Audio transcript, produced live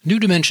New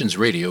Dimensions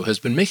Radio has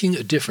been making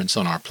a difference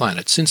on our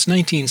planet since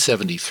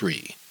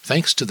 1973,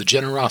 thanks to the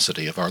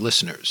generosity of our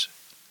listeners.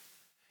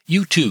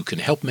 You too can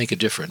help make a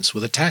difference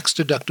with a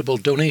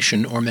tax-deductible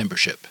donation or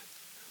membership.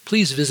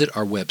 Please visit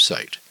our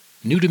website,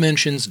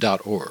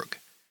 newdimensions.org,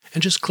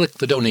 and just click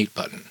the Donate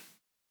button.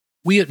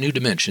 We at New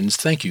Dimensions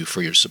thank you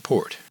for your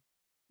support.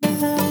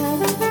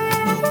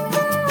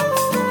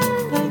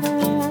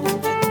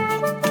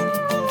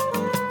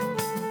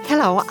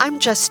 Hello, I'm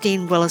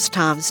Justine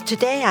Willis-Toms.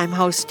 Today I'm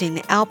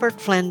hosting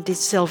Albert Flynn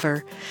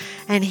DeSilver,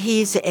 and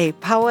he's a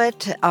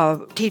poet,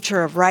 a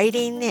teacher of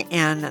writing,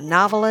 and a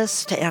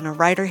novelist, and a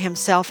writer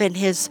himself. And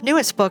his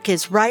newest book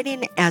is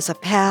Writing as a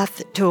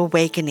Path to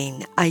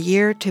Awakening, A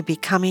Year to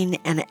Becoming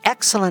an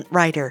Excellent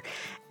Writer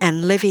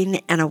and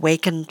Living an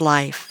Awakened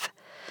Life.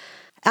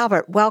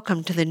 Albert,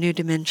 welcome to the New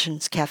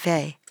Dimensions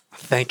Cafe.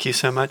 Thank you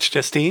so much,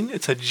 Justine.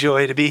 It's a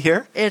joy to be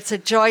here. It's a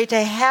joy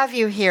to have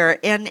you here.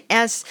 And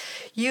as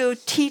you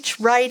teach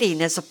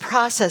writing as a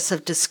process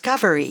of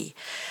discovery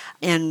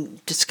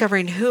and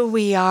discovering who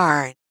we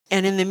are,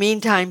 and in the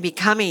meantime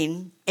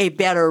becoming a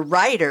better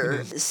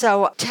writer.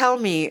 So tell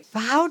me,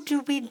 how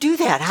do we do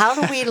that? How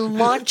do we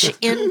launch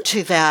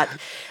into that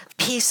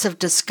piece of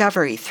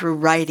discovery through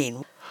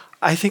writing?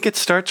 I think it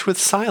starts with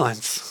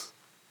silence.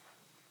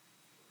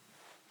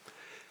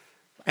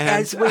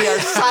 As we are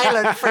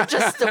silent for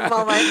just a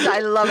moment. I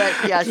love it,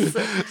 yes.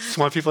 Just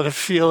want people to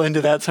feel into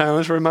that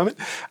silence for a moment.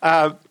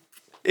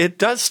 It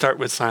does start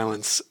with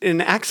silence. In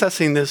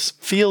accessing this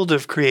field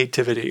of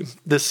creativity,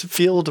 this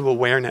field of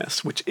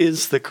awareness, which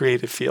is the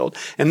creative field,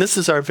 and this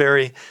is our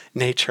very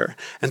nature.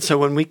 And so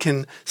when we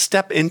can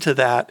step into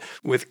that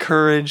with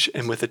courage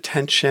and with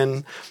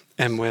attention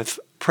and with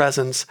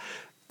presence,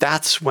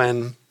 that's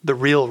when the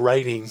real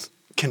writing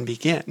can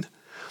begin.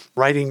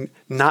 Writing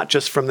not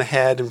just from the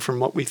head and from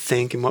what we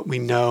think and what we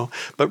know,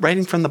 but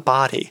writing from the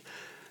body.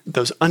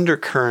 Those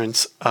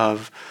undercurrents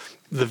of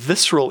the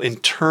visceral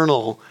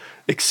internal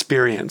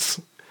experience,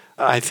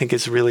 I think,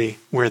 is really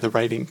where the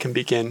writing can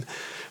begin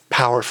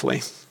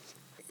powerfully.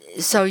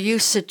 So you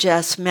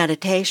suggest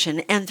meditation,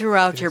 and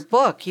throughout your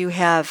book you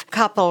have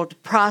coupled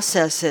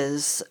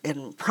processes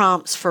and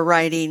prompts for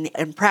writing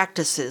and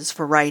practices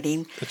for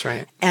writing. That's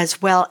right.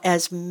 As well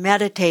as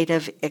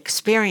meditative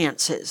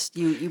experiences.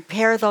 You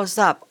pair those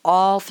up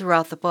all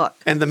throughout the book.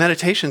 And the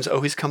meditations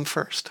always come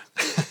first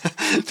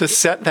to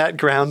set that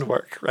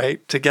groundwork,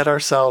 right? To get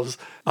ourselves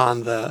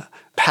on the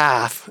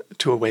path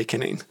to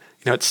awakening.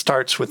 It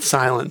starts with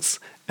silence,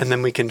 and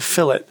then we can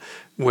fill it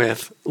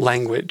with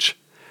language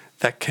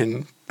that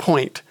can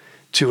point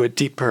to a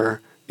deeper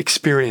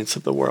experience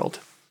of the world.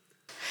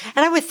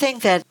 And I would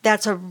think that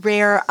that's a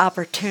rare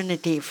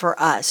opportunity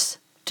for us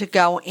to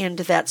go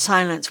into that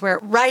silence where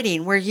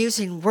writing, we're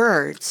using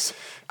words.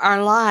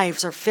 Our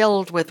lives are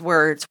filled with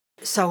words.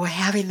 So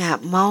having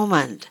that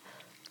moment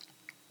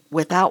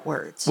without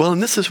words. Well,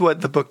 and this is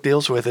what the book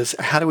deals with, is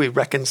how do we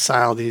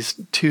reconcile these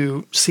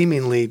two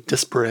seemingly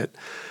disparate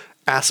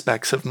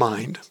aspects of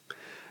mind?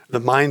 The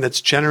mind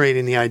that's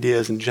generating the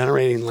ideas and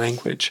generating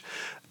language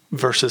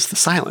versus the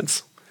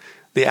silence,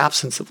 the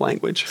absence of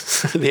language,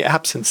 the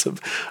absence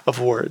of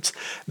words,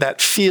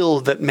 that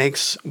field that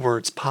makes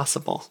words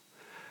possible.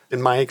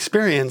 In my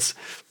experience,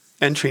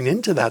 entering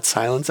into that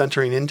silence,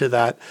 entering into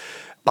that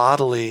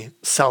bodily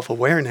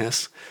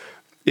self-awareness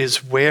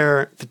is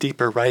where the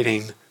deeper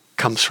writing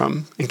comes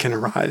from and can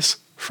arise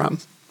from.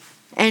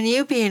 And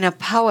you being a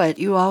poet,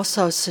 you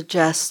also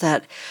suggest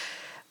that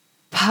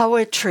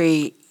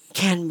poetry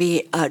can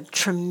be a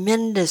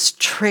tremendous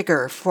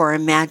trigger for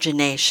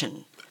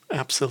imagination.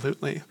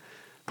 Absolutely.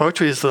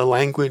 Poetry is the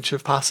language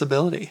of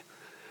possibility.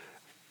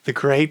 The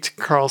great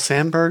Carl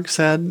Sandburg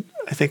said,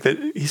 I think that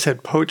he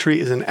said, poetry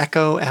is an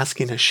echo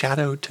asking a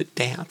shadow to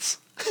dance.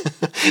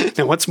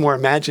 Now, what's more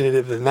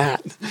imaginative than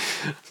that,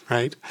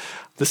 right?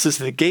 This is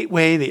the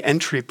gateway, the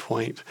entry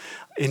point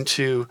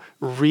into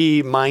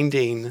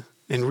reminding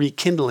and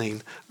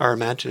rekindling our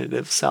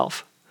imaginative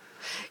self.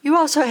 You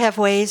also have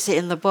ways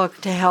in the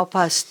book to help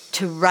us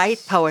to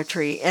write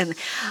poetry, and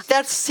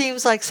that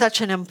seems like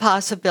such an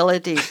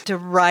impossibility to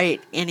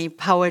write any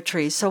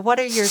poetry. So what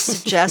are your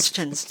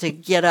suggestions to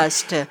get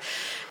us to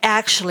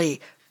actually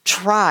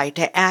try,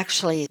 to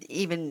actually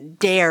even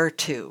dare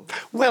to?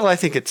 Well, I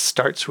think it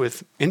starts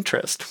with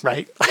interest,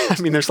 right?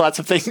 I mean, there's lots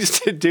of things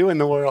to do in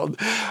the world,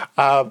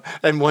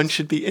 and one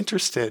should be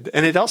interested.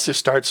 And it also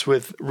starts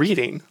with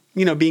reading,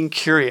 being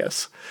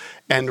curious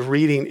and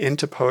reading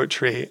into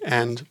poetry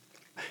and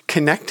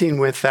connecting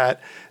with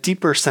that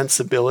deeper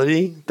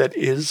sensibility that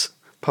is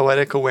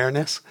poetic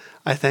awareness,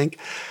 I think,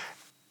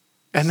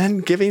 and then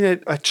giving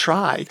it a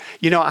try.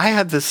 I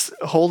had this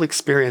whole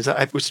experience.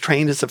 I was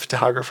trained as a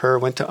photographer,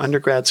 went to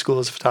undergrad school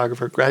as a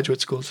photographer,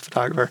 graduate school as a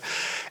photographer,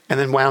 and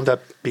then wound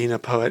up being a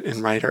poet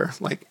and writer.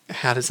 Like,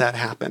 how does that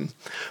happen?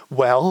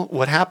 Well,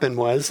 what happened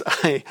was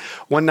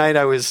one night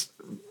I was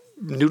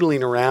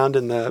noodling around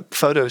in the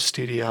photo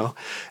studio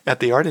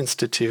at the Art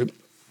Institute,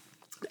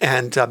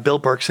 and Bill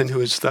Berkson, who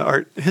was the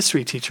art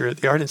history teacher at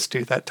the Art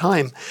Institute at that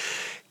time,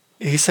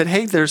 he said,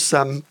 hey, there's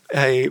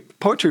a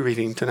poetry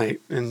reading tonight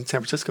in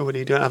San Francisco. What are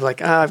you doing? I'm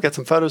like, I've got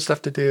some photo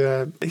stuff to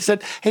do. He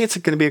said, hey, it's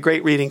going to be a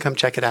great reading. Come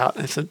check it out.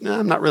 And I said, no,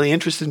 I'm not really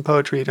interested in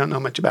poetry. I don't know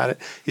much about it.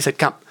 He said,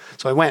 come.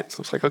 So I went. I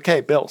was like,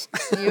 okay, Bill.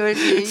 You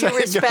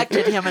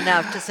respected him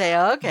enough to say,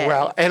 okay.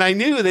 Well, and I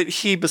knew that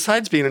he,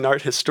 besides being an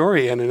art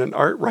historian and an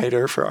art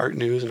writer for Art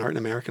News and Art in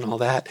America and all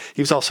that,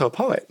 he was also a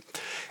poet.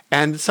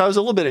 And so I was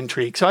a little bit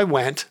intrigued. So I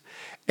went,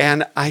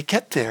 and I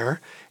get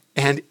there,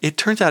 and it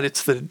turns out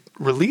it's the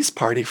release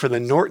party for the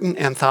Norton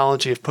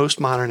Anthology of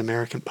Postmodern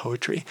American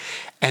Poetry.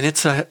 And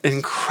it's an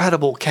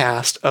incredible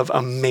cast of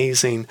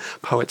amazing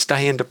poets.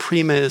 Diane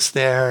DePrima is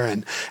there,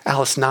 and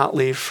Alice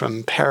Notley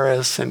from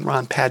Paris, and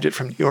Ron Padgett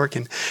from New York.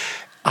 And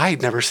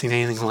I'd never seen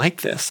anything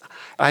like this.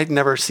 I'd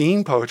never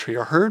seen poetry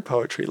or heard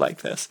poetry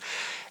like this.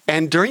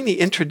 And during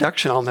the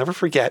introduction, I'll never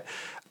forget,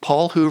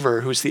 Paul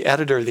Hoover, who's the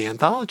editor of the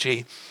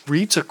anthology,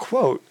 reads a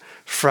quote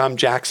from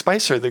Jack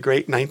Spicer, the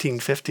great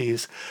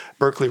 1950s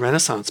Berkeley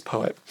Renaissance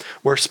poet,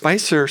 where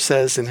Spicer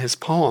says in his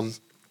poem,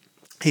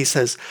 he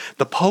says,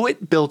 the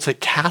poet builds a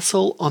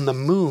castle on the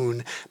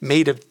moon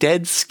made of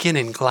dead skin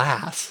and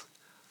glass.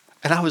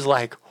 And I was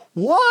like,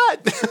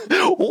 what?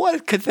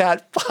 What could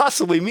that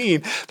possibly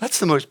mean? That's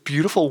the most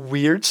beautiful,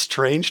 weird,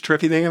 strange,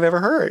 trippy thing I've ever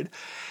heard.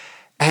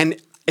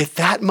 And at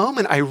that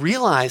moment, I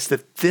realized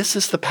that this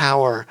is the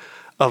power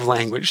of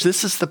language.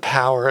 This is the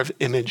power of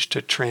image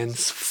to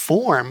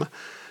transform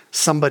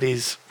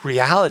somebody's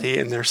reality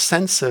and their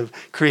sense of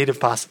creative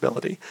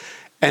possibility.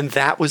 And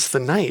that was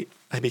the night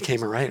I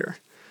became a writer.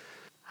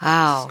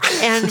 Wow.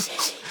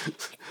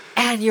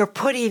 And you're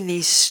putting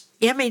these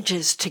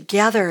images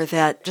together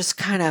that just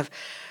kind of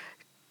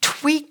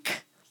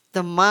tweak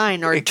the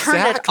mind or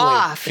turn it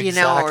off,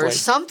 or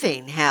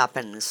something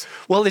happens.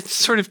 Well, it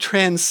sort of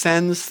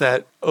transcends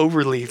that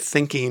overly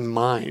thinking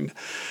mind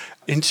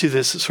into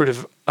this sort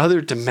of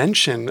other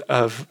dimension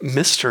of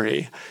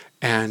mystery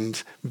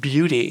and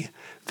beauty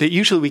that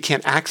usually we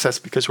can't access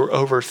because we're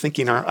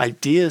overthinking our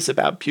ideas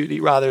about beauty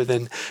rather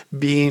than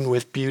being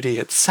with beauty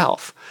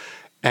itself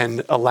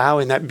and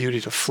allowing that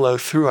beauty to flow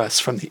through us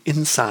from the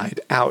inside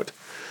out.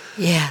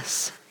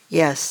 Yes,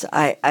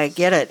 I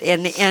get it.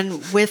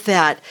 And with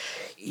that,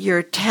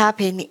 you're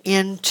tapping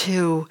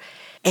into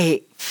a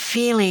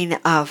feeling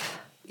of,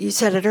 you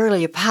said it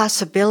earlier,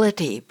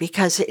 possibility,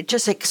 because it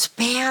just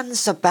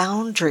expands the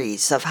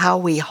boundaries of how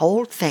we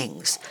hold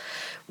things.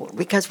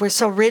 Because we're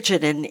so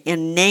rigid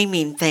in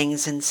naming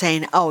things and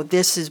saying, oh,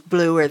 this is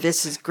blue or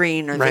this is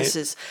green or this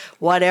is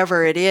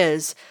whatever it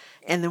is,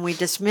 and then we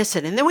dismiss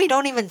it. And then we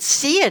don't even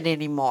see it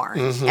anymore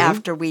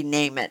after we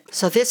name it.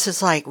 So this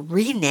is like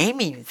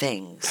renaming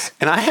things.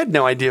 And I had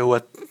no idea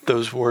what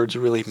those words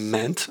really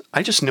meant.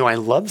 I just knew I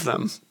loved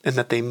them and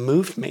that they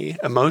moved me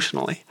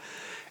emotionally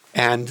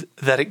and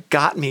that it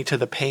got me to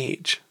the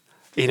page.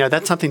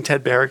 That's something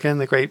Ted Berrigan,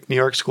 the great New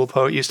York school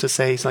poet, used to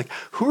say. He's like,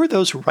 who are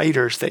those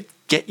writers that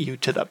get you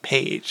to the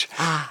page?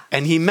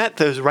 And he meant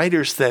those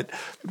writers that,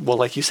 well,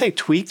 like you say,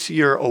 tweaked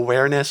your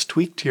awareness,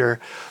 tweaked your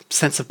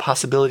sense of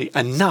possibility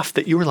enough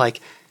that you were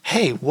like,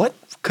 hey, what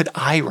could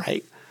I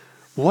write?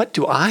 What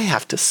do I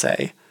have to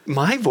say?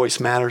 My voice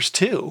matters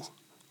too.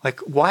 Like,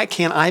 why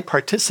can't I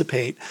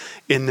participate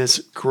in this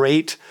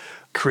great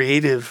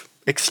creative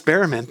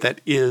experiment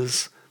that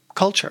is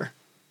culture?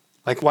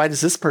 Like, why does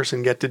this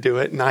person get to do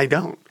it and I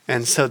don't?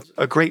 And so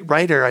a great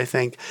writer, I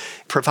think,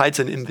 provides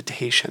an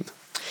invitation.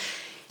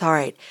 All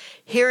right.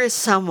 Here is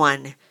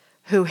someone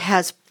who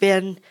has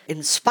been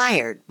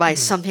inspired by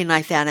something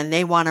like that and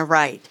they want to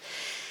write.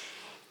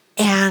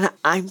 And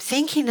I'm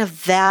thinking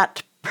of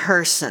that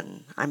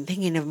person. I'm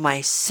thinking of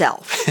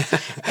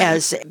myself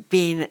as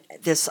being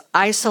this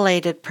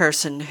isolated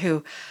person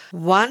who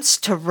wants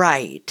to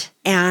write.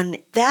 And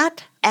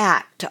that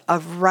act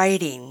of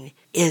writing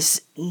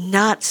is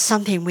not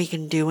something we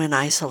can do in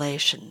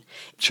isolation.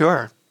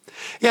 Sure.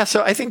 Yeah,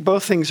 so I think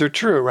both things are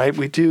true, right?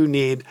 We do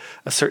need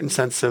a certain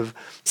sense of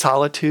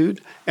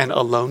solitude and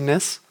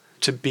aloneness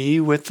to be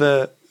with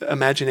the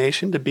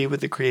imagination, to be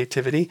with the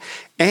creativity,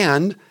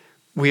 and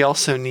we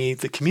also need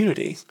the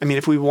community. I mean,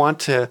 if we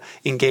want to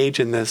engage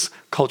in this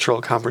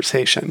cultural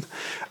conversation,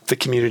 the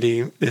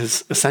community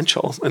is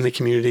essential, and the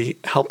community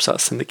helps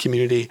us, and the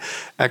community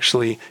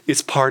actually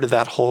is part of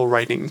that whole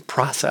writing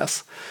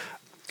process.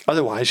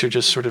 Otherwise, you're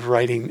just sort of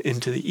writing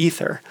into the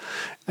ether.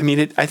 I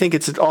mean, I think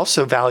it's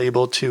also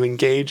valuable to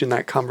engage in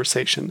that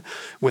conversation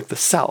with the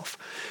self.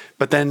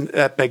 But then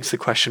that begs the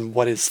question,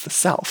 what is the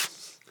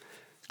self?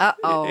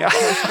 Uh-oh.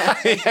 Yeah,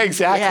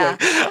 exactly.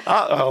 Yeah.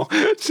 Uh-oh.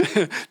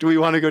 Do we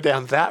want to go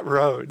down that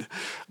road?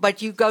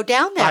 But you go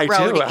down that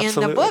road in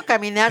the book. I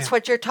mean, that's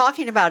what you're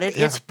talking about.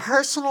 It's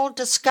personal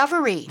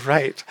discovery.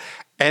 Right.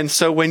 And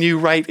so when you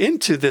write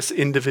into this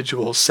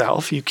individual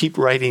self, you keep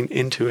writing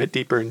into it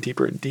deeper and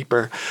deeper and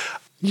deeper.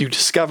 You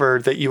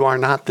discover that you are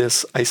not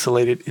this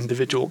isolated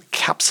individual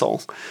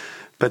capsule,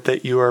 but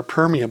that you are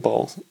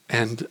permeable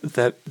and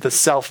that the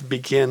self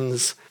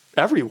begins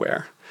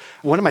everywhere.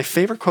 One of my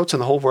favorite quotes in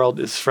the whole world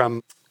is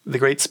from the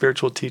great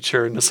spiritual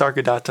teacher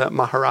Nisargadatta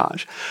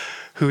Maharaj,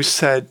 who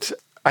said,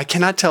 I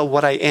cannot tell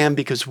what I am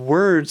because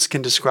words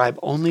can describe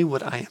only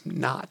what I am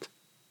not.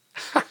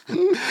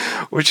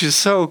 Which is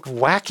so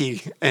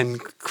wacky and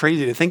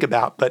crazy to think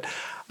about. But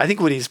I think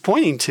what he's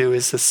pointing to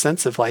is this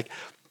sense of like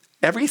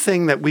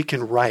everything that we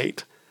can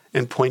write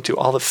and point to,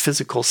 all the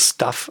physical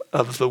stuff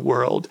of the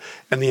world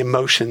and the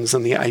emotions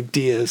and the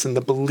ideas and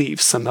the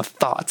beliefs and the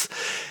thoughts,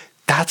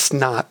 that's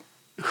not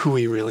who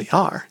we really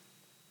are.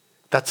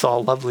 That's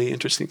all lovely,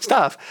 interesting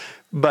stuff.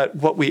 But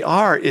what we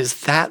are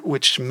is that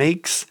which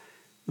makes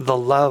the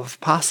love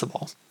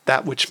possible,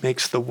 that which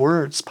makes the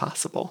words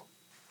possible.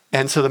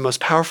 And so the most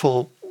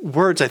powerful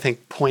words, I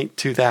think, point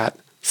to that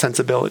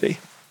sensibility.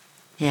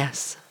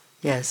 Yes,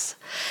 yes.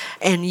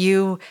 And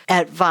you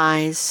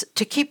advise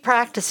to keep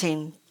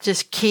practicing,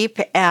 just keep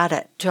at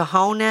it, to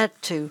hone it,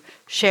 to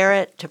share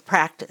it, to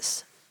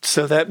practice.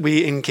 So that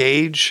we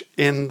engage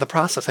in the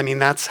process. I mean,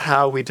 that's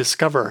how we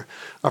discover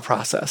a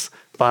process,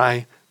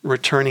 by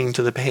returning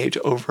to the page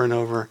over and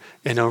over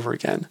and over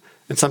again.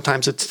 And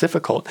sometimes it's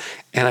difficult.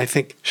 And I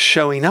think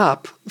showing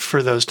up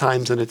for those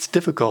times that it's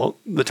difficult,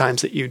 the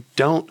times that you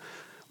don't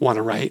want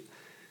to write,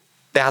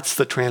 that's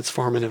the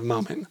transformative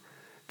moment.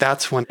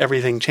 That's when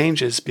everything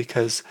changes,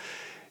 because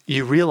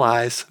you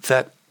realize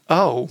that,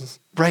 oh,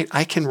 right,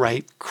 I can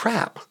write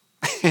crap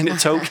and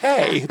it's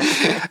okay.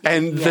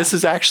 And this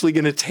is actually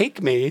going to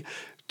take me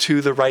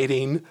to the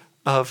writing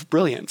of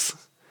brilliance.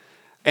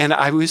 And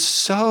I was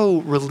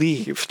so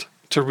relieved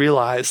to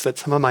realize that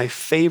some of my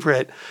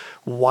favorite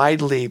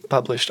widely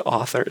published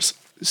authors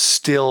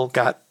still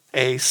got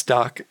A,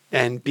 stuck,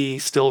 and B,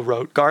 still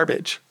wrote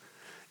garbage.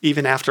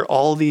 Even after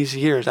all these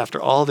years,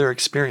 after all their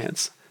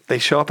experience, they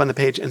show up on the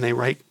page and they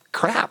write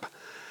crap.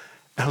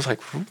 And I was like,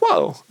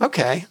 whoa,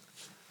 okay.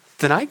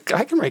 Then I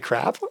can write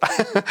crap.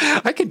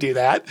 I can do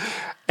that.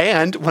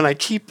 And when I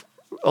keep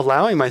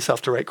allowing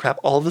myself to write crap,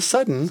 all of a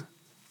sudden,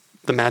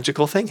 the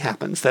magical thing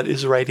happens that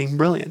is writing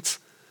brilliance,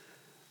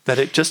 that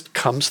it just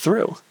comes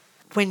through.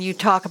 When you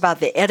talk about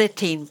the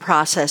editing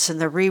process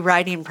and the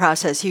rewriting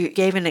process, you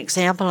gave an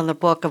example in the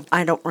book of,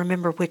 I don't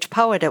remember which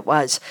poet it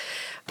was,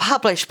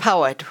 published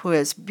poet who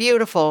has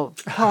beautiful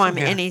poem,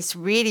 and he's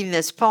reading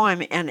this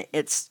poem, and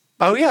it's...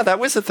 Oh, yeah, that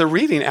was at the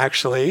reading,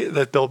 actually,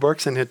 that Bill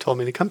Berkson had told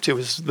me to come to,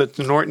 was the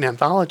Norton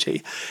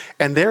Anthology.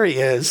 And there he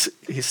is.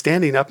 He's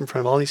standing up in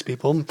front of all these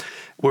people.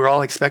 We're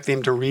all expecting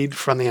him to read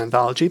from the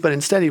anthology, but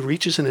instead he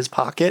reaches in his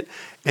pocket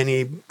and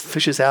he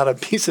fishes out a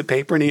piece of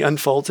paper and he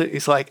unfolds it.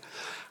 He's like,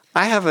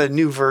 I have a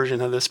new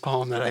version of this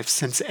poem that I've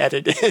since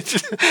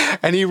edited.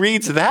 And he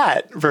reads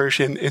that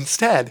version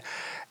instead.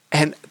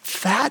 And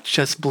that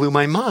just blew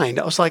my mind.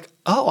 I was like,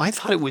 oh, I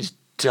thought it was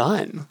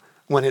done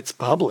when it's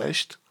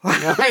published.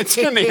 It's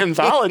in the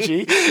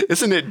anthology.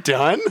 Isn't it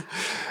done?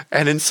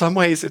 And in some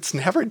ways, it's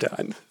never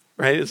done,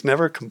 right? It's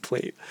never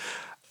complete.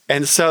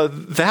 And so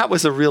that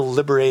was a real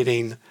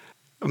liberating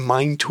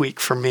mind tweak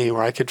for me,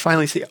 where I could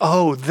finally see,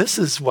 oh, this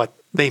is what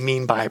they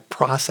mean by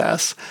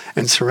process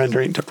and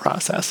surrendering to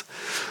process.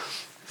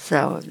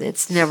 So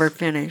it's never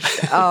finished.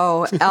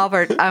 Oh,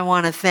 Albert, I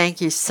want to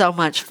thank you so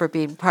much for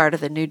being part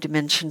of the New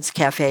Dimensions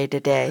Cafe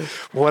today.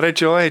 What a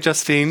joy,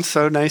 Justine.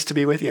 So nice to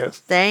be with you.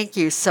 Thank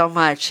you so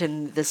much,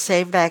 and the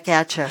same back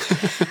at you.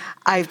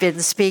 I've been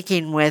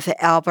speaking with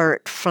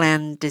Albert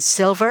Flynn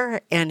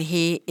DeSilver, and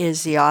he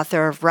is the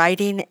author of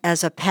Writing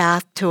as a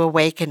Path to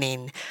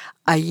Awakening,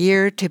 A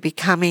Year to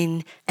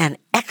Becoming an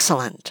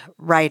Excellent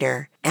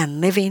Writer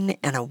and Living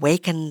an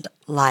Awakened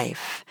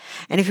Life.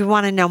 And if you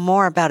want to know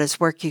more about his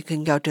work, you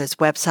can go to his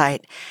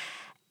website,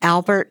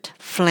 Albert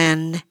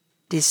Flynn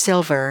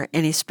DeSilver,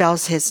 and he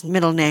spells his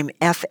middle name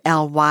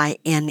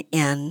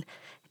F-L-Y-N-N,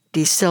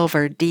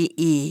 DeSilver,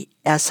 D-E-S-I-L-V-E-R,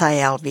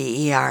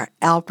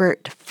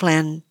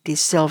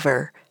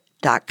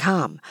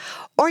 albertflynndesilver.com.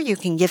 Or you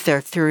can get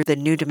there through the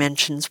New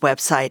Dimensions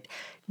website,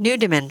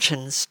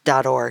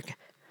 newdimensions.org.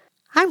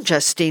 I'm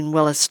Justine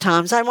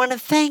Willis-Toms. I want to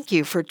thank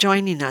you for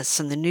joining us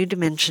in the New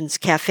Dimensions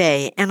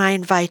Cafe, and I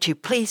invite you,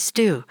 please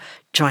do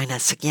join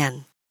us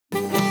again.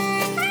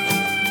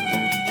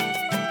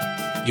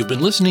 You've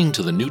been listening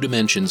to the New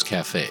Dimensions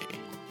Cafe.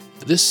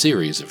 This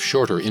series of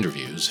shorter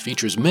interviews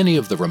features many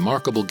of the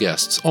remarkable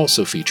guests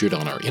also featured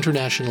on our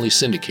internationally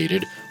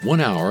syndicated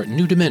one-hour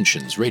New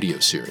Dimensions radio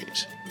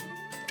series.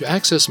 To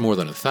access more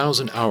than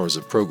 1,000 hours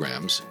of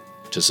programs,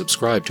 to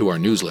subscribe to our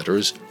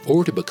newsletters,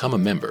 or to become a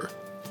member,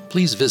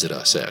 please visit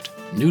us at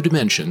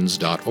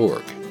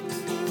newdimensions.org.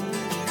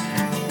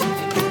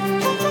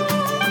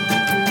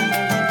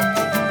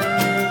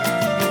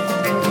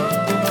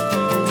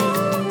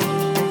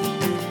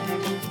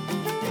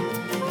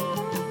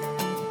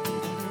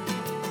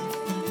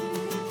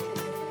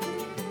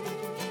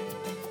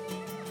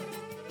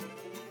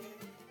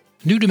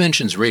 New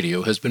Dimensions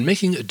Radio has been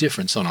making a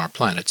difference on our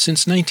planet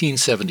since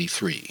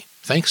 1973,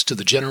 thanks to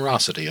the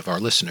generosity of our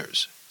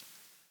listeners.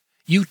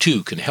 You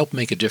too can help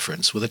make a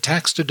difference with a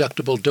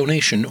tax-deductible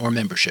donation or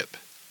membership.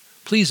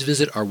 Please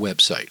visit our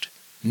website,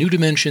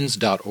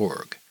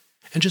 newdimensions.org,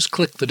 and just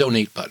click the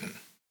Donate button.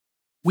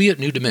 We at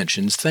New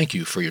Dimensions thank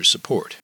you for your support.